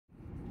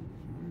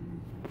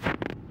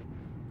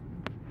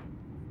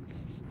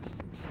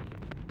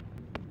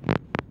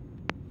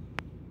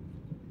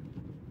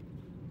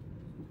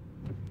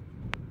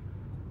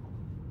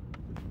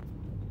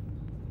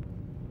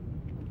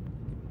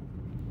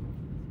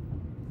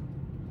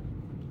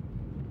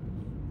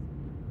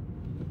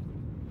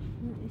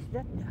Is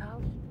that the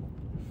house?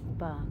 It's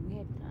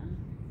pangit, huh?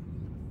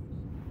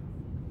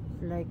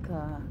 It's like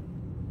a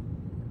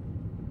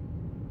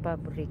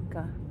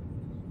pabrika.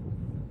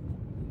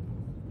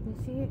 You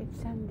see,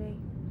 it's Sunday.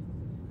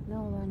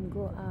 No one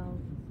go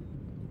out.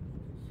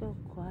 So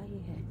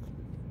quiet.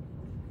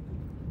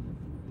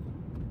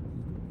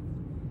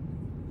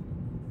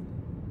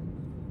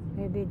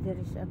 Maybe there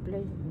is a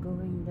place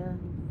going there.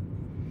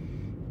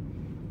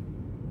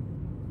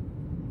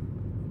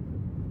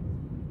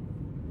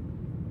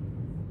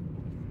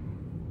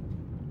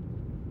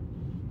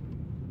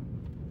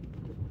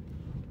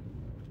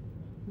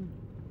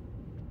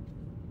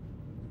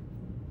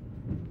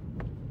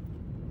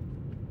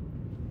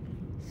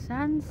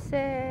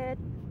 Sunset.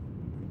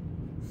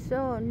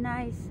 So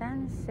nice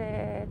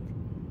sunset.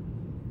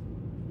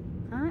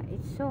 Huh?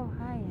 It's so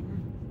high,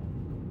 huh?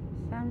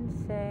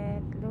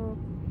 Sunset. Look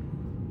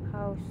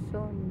how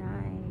so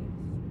nice.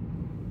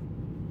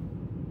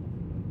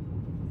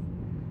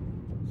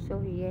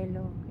 So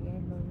yellow,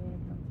 yellow,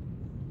 yellow.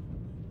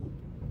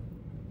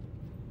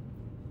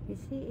 You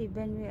see,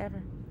 even we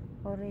are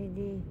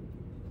already.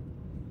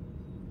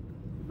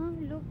 Oh,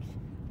 look.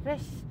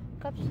 Rest.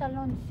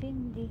 Kapsalon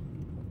Cindy.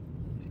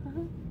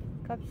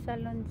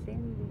 Kapsalon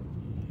Cindy.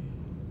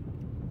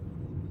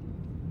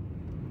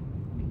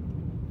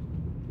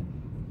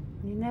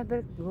 You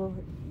never go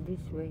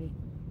this way,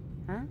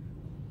 huh?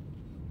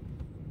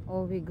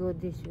 Or we go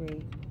this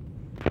way.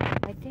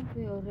 I think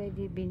we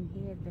already been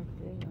here that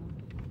way, oh.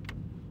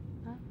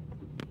 Huh?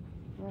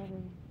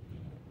 Where?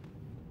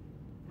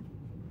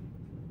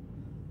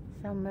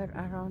 Somewhere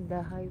around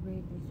the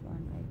highway, this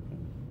one, I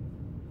think.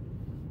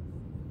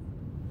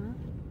 Huh?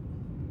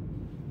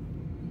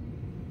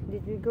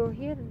 Did we go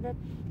here, that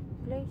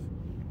place?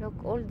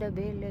 Look, all the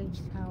village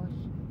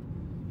house.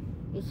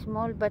 It's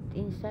small, but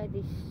inside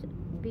is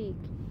big.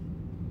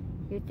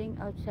 You think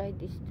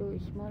outside is too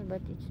small,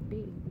 but it's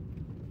big.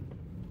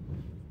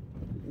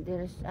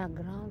 There's a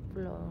ground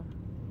floor.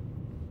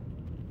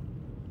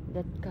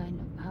 That kind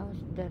of house,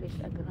 there is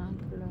a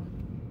ground floor.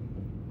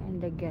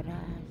 And the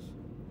garage.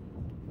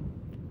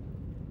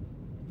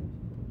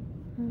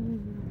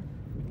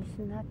 It's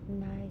not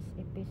nice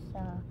if it's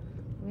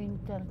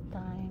winter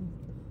time.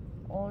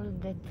 All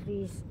the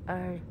trees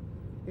are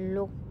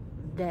look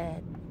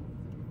dead.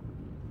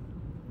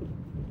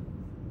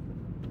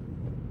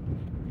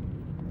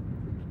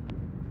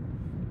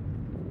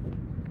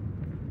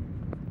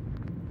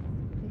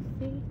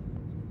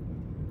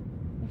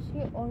 You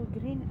see all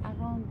green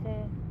around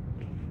the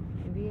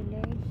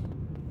village.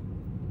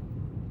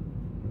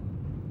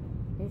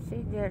 You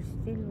see they're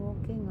still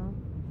walking, oh.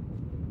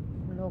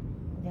 Look,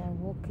 they're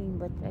walking,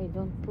 but I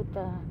don't put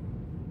a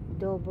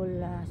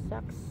double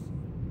socks.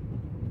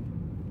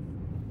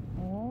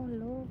 Oh,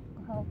 look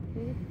how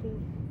pretty.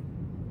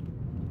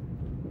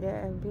 They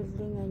are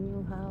building a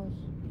new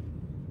house,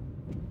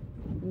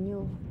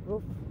 new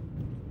roof.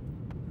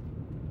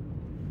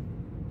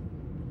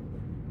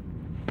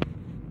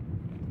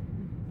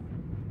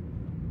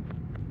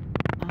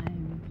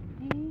 I'm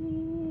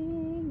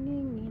singing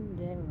in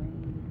the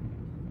rain.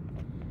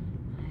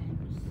 I'm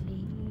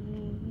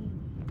singing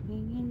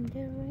in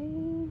the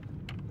rain.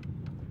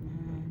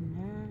 Na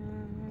na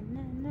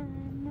na na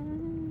na.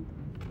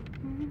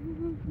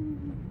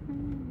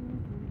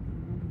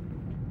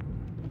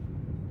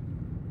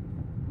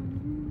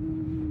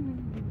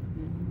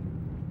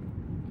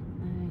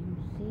 I'm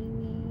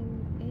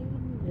singing in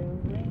the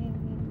rain.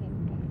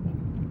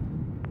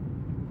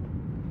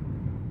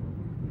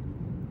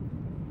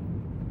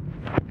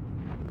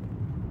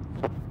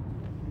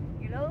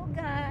 Hello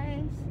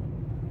guys,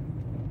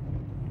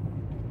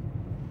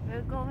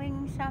 we're going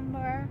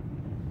somewhere.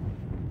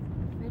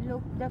 We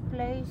look the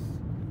place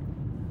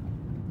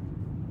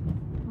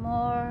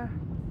more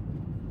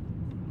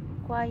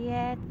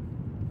quiet.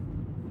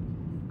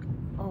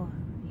 Oh,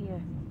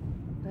 here.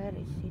 Where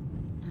is it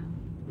now?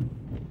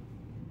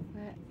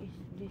 Where is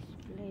this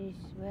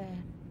place?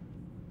 Where?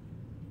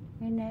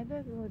 We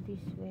never go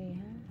this way,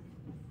 huh?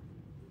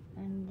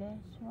 And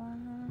this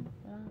one,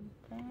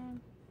 something.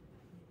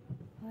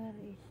 Where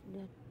is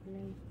that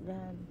place,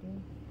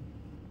 Daddy?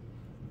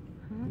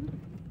 Huh?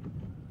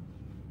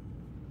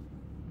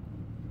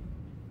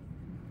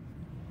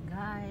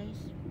 Guys.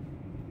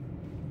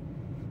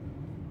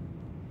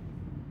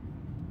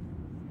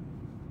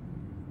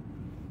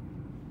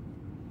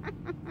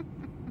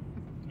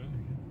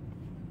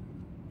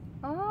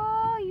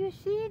 Oh, you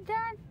see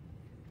that?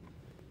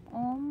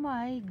 Oh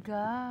my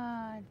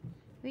God.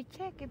 We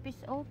check if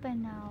it's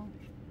open now.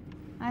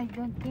 I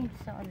don't think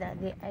so,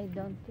 Daddy. I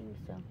don't think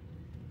so.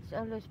 It's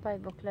always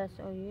 5 o'clock,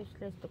 so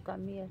useless to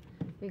come here.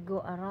 We go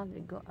around,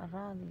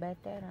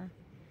 better, huh?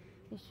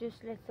 It's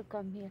useless to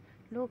come here.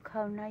 Look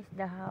how nice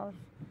the house.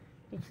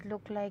 It's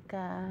look like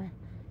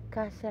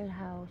castle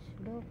house.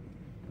 Look,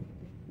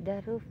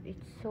 the roof is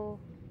so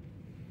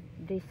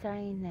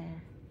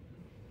designer.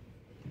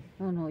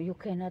 No, you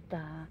cannot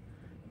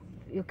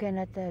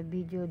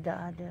video the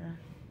other.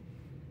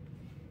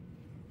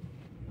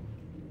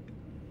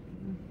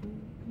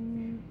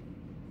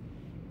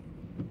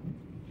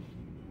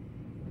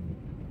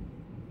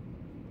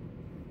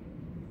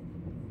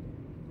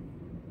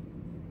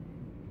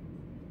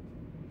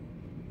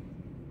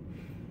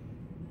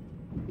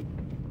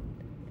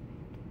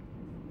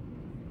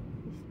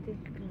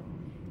 Still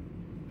closed.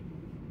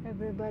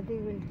 Everybody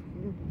will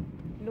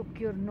look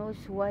your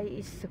nose. Why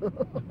is so?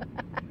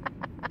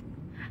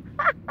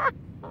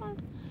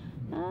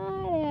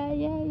 Ay.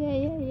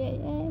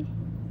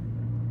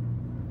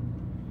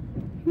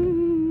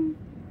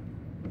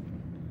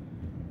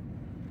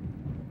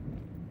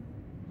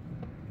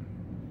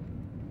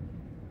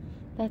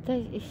 That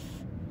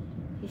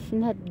is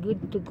not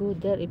good to go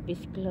there if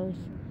it's closed.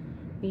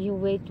 You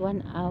wait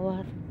 1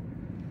 hour.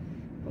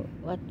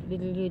 What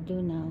will you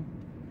do now?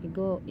 You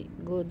go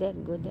there.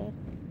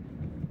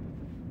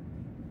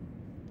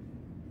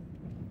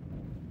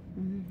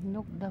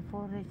 Look, the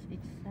forest.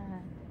 It's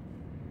sad.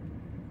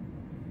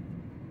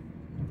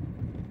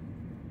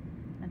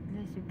 At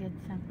least you get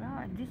some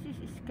flower. This is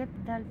escape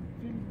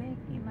Dilbeek.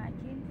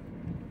 Imagine.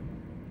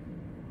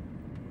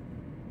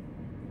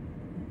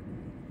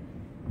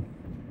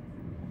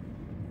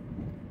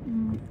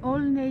 All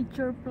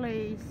nature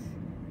place,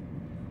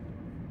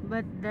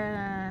 but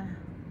the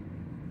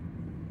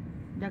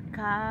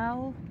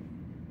cow,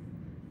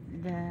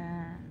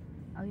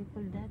 how you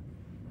call that,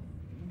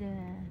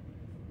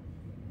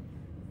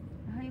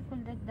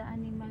 the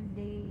animal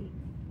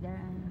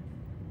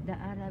the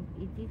Arab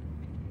eat it.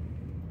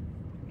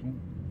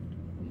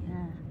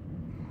 Yeah,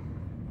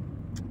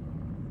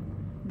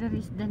 there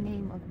is the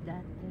name of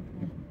that.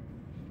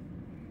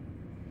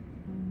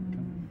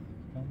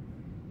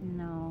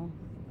 No.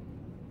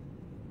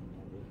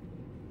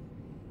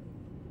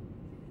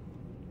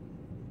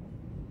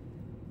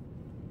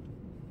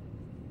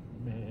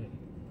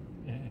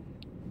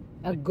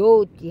 A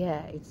goat,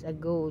 yeah, it's a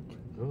goat.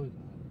 Goat?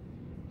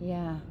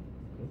 Yeah.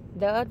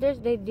 The others,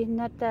 they did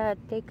not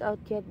take out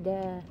yet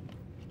the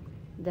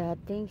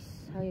things,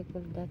 how you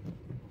call that?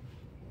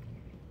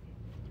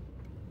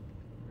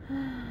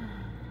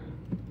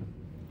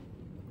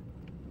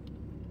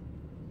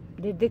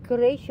 The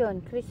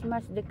decoration,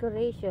 Christmas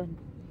decoration.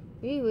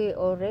 We will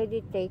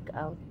already take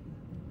out.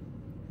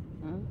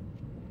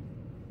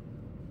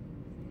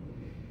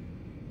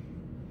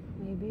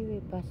 Maybe we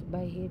passed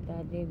by here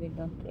that day, we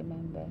don't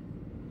remember.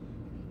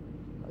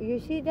 You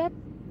see that?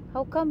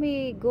 How come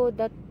we go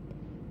that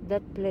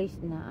place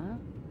na?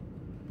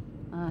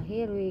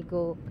 Here we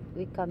go.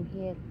 We come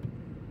here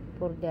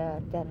for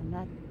the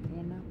ternat,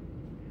 you know.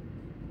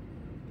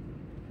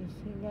 You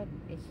see that?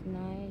 It's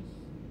nice.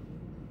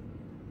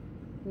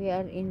 We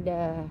are in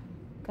the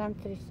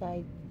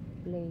countryside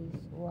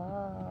place.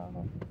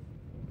 Wow,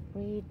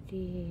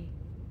 pretty.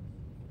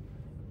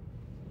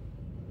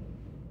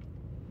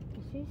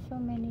 You see so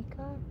many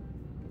cars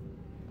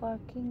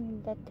parking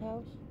in that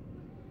house.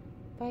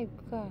 5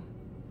 cars.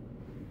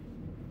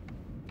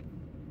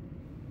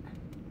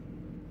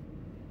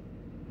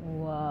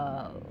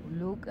 Wow,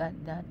 look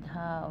at that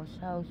house.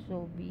 How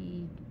so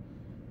big.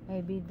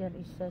 Maybe there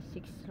is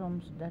 6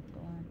 rooms, that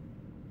one.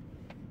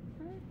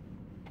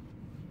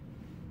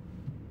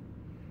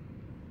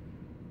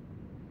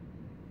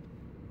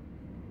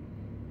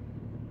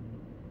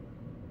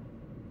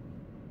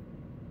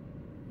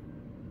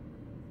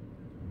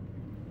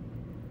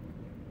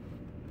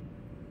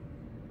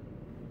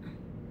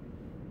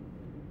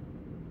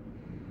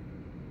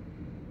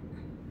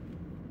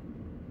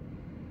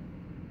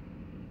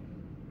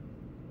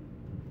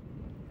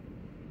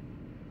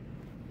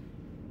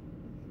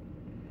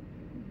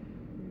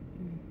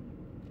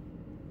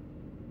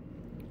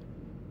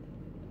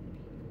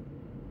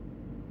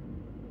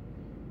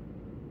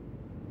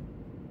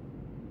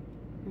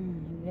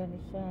 There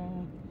is a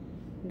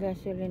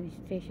gasoline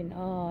station.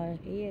 Oh,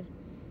 here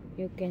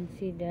you can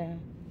see the.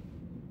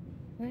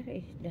 Where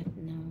is that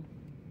now?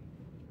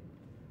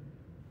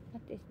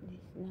 What is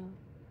this now?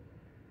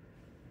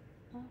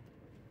 Huh?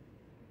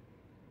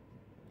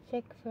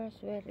 Check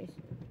first. Where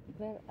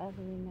are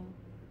we now?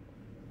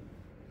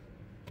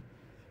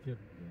 Yep.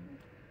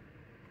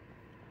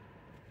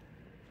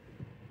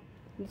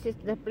 This is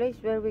the place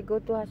where we go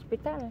to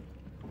hospital.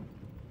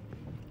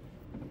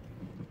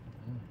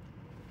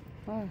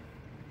 Oh.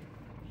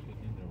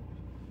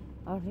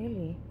 Oh,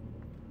 really?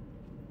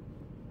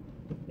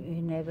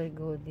 You never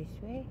go this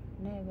way?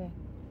 Never.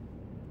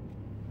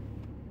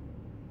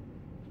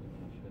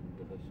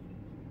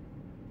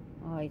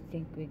 Oh, I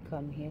think we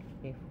come here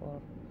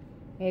before.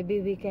 Maybe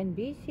we can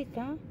visit,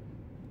 huh?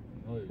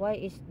 No, why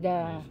is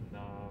the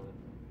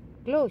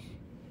closed?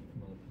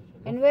 No,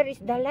 And where is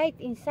the light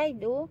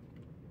inside, oh?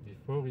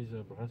 Before is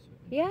a brass.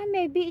 Yeah,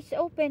 maybe it's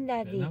open,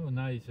 Daddy.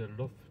 Now is a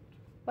loft.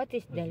 What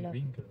is the loft?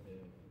 Winkel,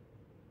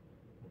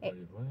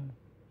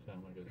 c'est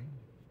un magasin.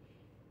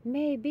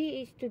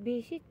 Maybe it's to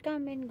visit.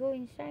 Come and go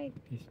inside.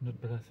 It's not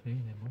brasserie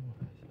anymore,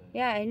 I say.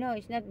 Yeah, I know.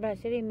 It's not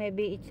brasserie.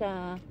 Maybe it's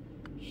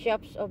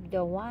shops of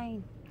the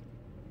wine.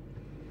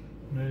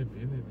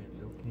 Maybe we will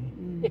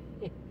look.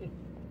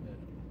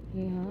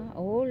 Yeah.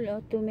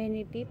 Oh, too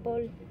many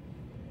people.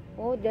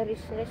 Oh, there is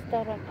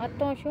restaurant.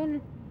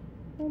 Attention.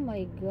 Oh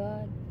my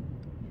God.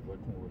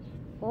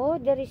 Oh,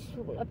 there is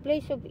a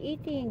place of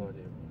eating.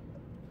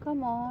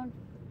 Come on.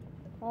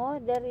 Oh,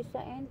 there is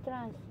an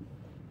entrance.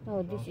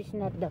 No, this is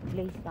not the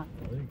place.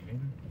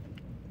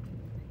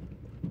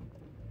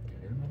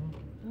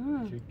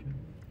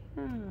 Chicken.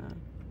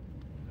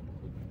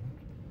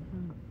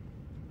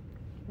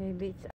 Maybe it's